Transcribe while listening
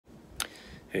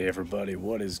Hey everybody,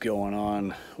 what is going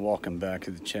on? Welcome back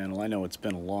to the channel. I know it's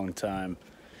been a long time.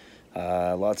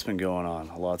 A lot's been going on,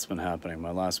 a lot's been happening.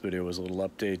 My last video was a little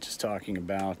update just talking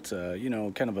about,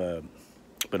 kind of a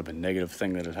bit of a negative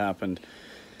thing that had happened.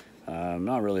 I'm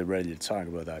not really ready to talk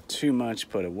about that too much,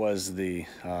 but it was it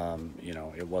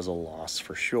was a loss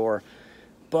for sure.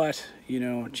 But,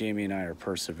 Jamie and I are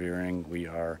persevering. We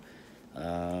are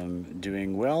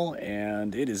doing well,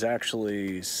 and it is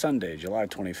actually Sunday, July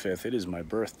 25th. It is my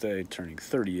birthday, turning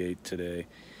 38 today,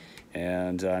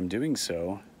 and I'm doing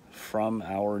so from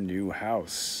our new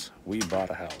house. We bought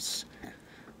a house.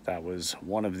 That was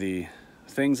one of the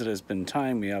things that has been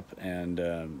tying me up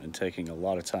and taking a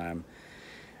lot of time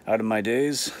out of my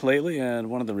days lately, and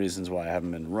one of the reasons why I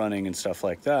haven't been running and stuff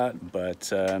like that. But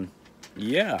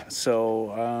yeah,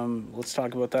 so let's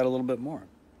talk about that a little bit more.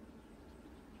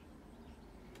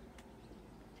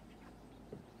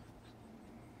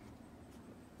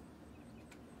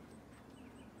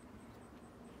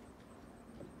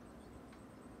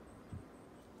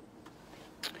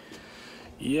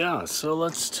 Yeah, so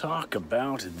let's talk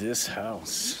about this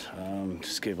house.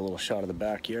 Just gave a little shot of the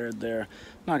backyard there.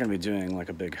 Not going to be doing like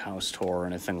a big house tour or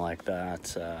anything like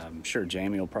that. I'm sure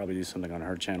Jamie will probably do something on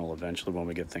her channel eventually when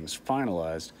we get things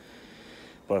finalized.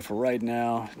 But for right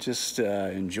now, just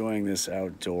enjoying this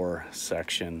outdoor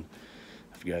section.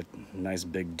 I've got a nice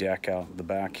big deck out the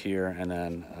back here, and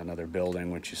then another building,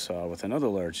 which you saw, with another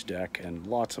large deck and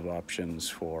lots of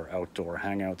options for outdoor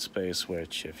hangout space,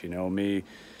 which, if you know me,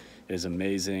 is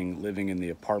amazing. Living in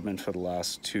the apartment for the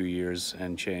last 2 years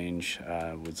and change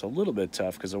was a little bit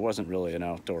tough because there wasn't really an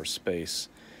outdoor space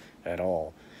at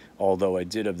all, although I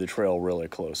did have the trail really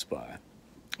close by.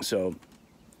 So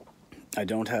I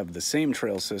don't have the same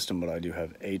trail system, but I do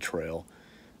have a trail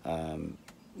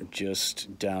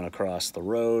just down across the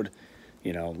road,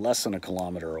 less than a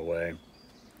kilometer away.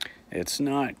 It's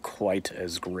not quite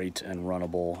as great and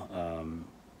runnable.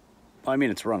 I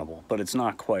mean, it's runnable, but it's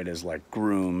not quite as like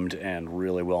groomed and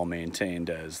really well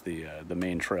maintained as the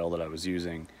main trail that I was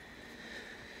using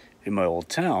in my old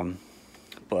town.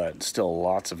 But still,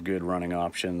 lots of good running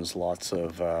options, lots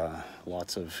of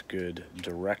good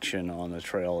direction on the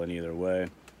trail in either way,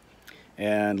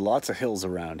 and lots of hills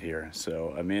around here.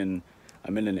 So I'm in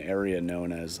an area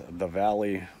known as the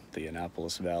Valley, the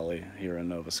Annapolis Valley here in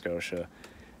Nova Scotia.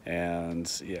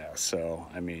 And yeah, so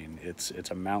I mean, it's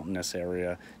a mountainous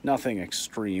area. Nothing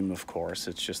extreme, of course.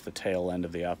 It's just the tail end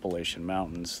of the Appalachian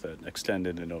Mountains that extend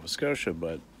into Nova Scotia,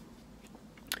 but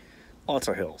lots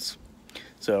of hills.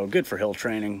 So good for hill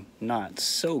training, not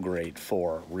so great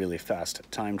for really fast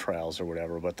time trials or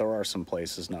whatever, but there are some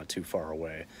places not too far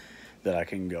away that I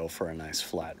can go for a nice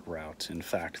flat route. In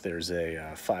fact, there's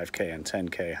a 5K and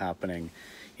 10K happening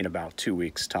in about 2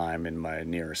 weeks' time in my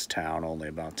nearest town, only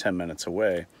about 10 minutes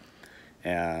away,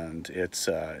 and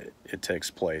it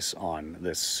takes place on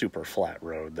this super flat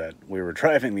road that we were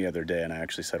driving the other day, and I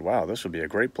actually said, wow, this would be a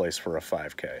great place for a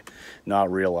 5K,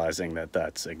 not realizing that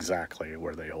that's exactly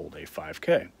where they hold a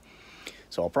 5K.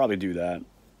 So I'll probably do that.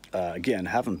 Again,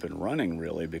 haven't been running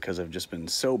really because I've just been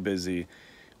so busy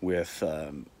with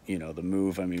the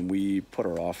move. I mean, we put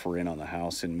our offer in on the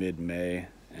house in mid-May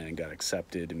and got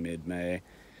accepted in mid-May,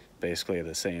 basically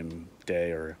the same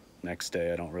day or next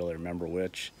day, I don't really remember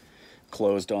which.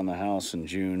 Closed on the house on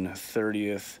June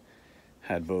 30th,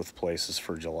 had both places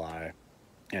for July,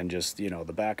 and just,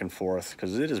 the back and forth,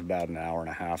 because it is about an hour and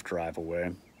a half drive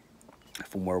away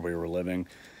from where we were living.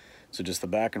 So just the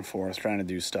back and forth, trying to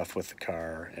do stuff with the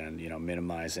car and,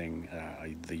 minimizing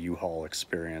the U-Haul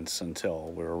experience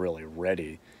until we were really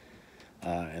ready.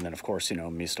 And then, of course,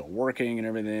 me still working and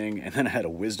everything. And then I had a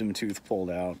wisdom tooth pulled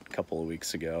out a couple of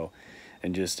weeks ago.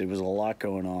 And just, it was a lot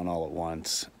going on all at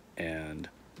once. And,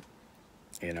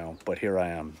 but here I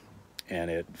am. And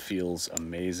it feels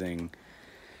amazing.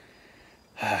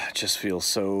 Just feel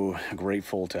so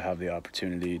grateful to have the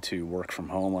opportunity to work from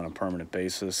home on a permanent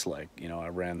basis. Like, I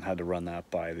had to run that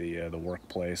by the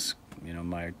workplace,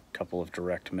 my couple of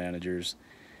direct managers,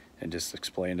 and just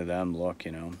explain to them, look,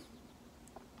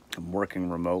 I'm working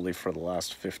remotely for the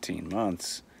last 15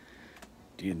 months.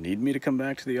 Do you need me to come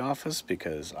back to the office?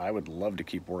 Because I would love to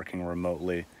keep working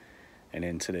remotely. And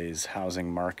in today's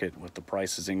housing market, with the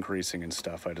prices increasing and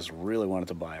stuff, I just really wanted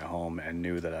to buy a home and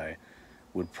knew that I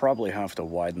would probably have to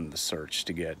widen the search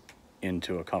to get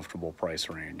into a comfortable price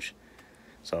range.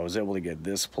 So I was able to get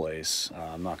this place.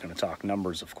 I'm not going to talk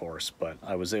numbers, of course, but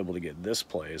I was able to get this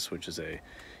place, which is a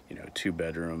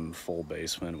 2-bedroom, full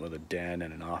basement with a den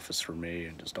and an office for me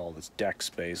and just all this deck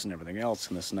space and everything else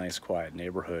in this nice, quiet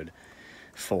neighborhood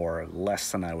for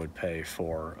less than I would pay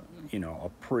for, you know, a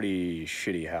pretty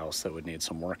shitty house that would need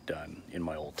some work done in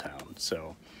my old town.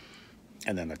 So,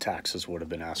 and then the taxes would have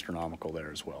been astronomical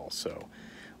there as well. So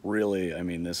really, I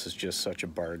mean, this is just such a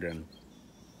bargain.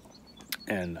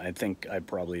 And I think I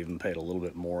probably even paid a little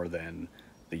bit more than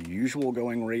the usual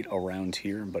going rate around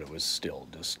here, but it was still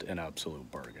just an absolute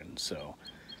bargain. So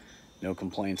no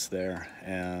complaints there.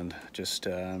 And just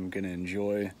I'm gonna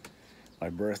enjoy my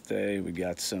birthday. We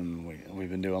got we've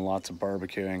been doing lots of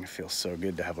barbecuing. It feels so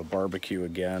good to have a barbecue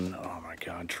again. Oh my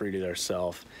God, treated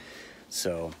ourselves.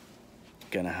 So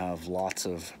gonna have lots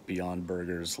of Beyond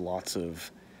Burgers,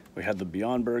 we had the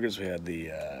Beyond Burgers, we had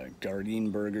the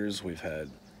Gardein Burgers, we've had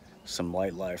some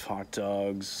Light Life hot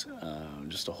dogs,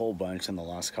 just a whole bunch in the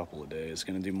last couple of days.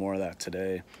 Gonna do more of that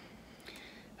today.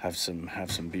 Have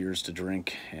some beers to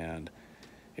drink, and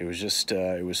it was just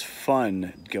it was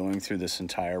fun going through this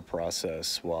entire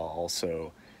process while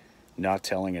also not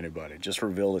telling anybody. Just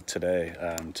revealed it today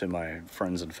to my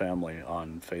friends and family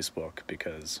on Facebook,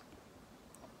 because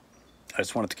I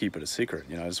just wanted to keep it a secret.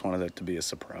 You know, I just wanted it to be a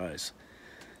surprise.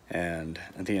 And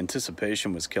the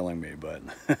anticipation was killing me, but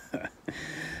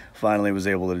finally was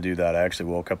able to do that. I actually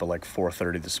woke up at like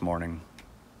 4:30 this morning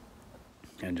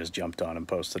and just jumped on and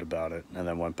posted about it, and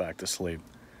then went back to sleep.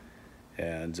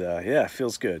 And yeah, it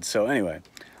feels good. So anyway,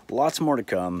 lots more to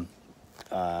come.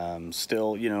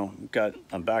 Still, you know,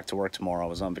 I'm back to work tomorrow. I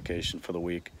was on vacation for the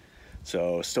week.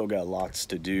 So still got lots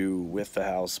to do with the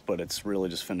house, but it's really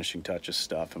just finishing touches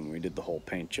stuff. And we did the whole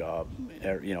paint job,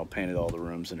 you know, painted all the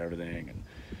rooms and everything, and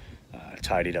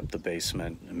tidied up the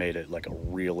basement and made it like a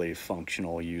really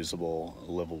functional, usable,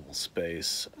 livable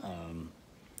space.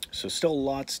 So still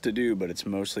lots to do, but it's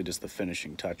mostly just the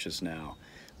finishing touches now,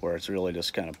 where it's really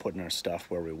just kind of putting our stuff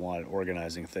where we want,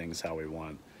 organizing things how we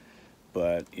want.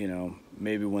 But, you know,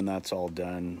 maybe when that's all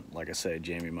done, like I say,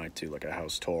 Jamie might do like a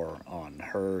house tour on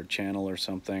her channel or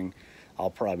something. I'll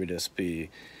probably just be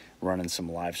running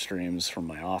some live streams from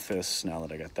my office now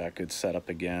that I got that good set up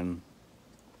again.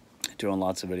 Doing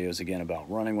lots of videos again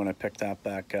about running when I pick that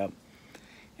back up.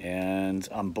 And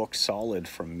I'm booked solid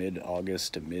from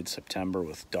mid-August to mid-September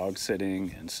with dog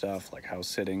sitting and stuff, like house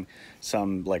sitting.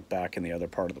 Some like back in the other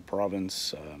part of the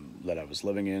province that I was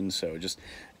living in. So just,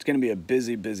 it's going to be a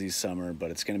busy, busy summer,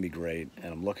 but it's going to be great.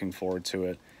 And I'm looking forward to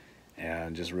it.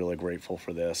 And just really grateful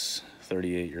for this.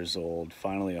 38 years old,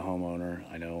 finally a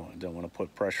homeowner. I know I don't want to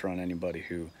put pressure on anybody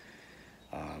who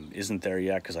isn't there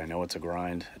yet, because I know it's a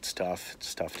grind. It's tough.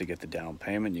 It's tough to get the down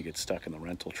payment. You get stuck in the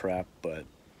rental trap, but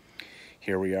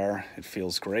here we are. It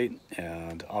feels great,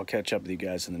 and I'll catch up with you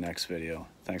guys in the next video.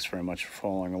 Thanks very much for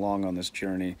following along on this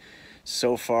journey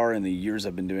so far in the years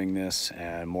I've been doing this,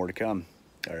 and more to come.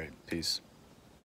 All right, peace.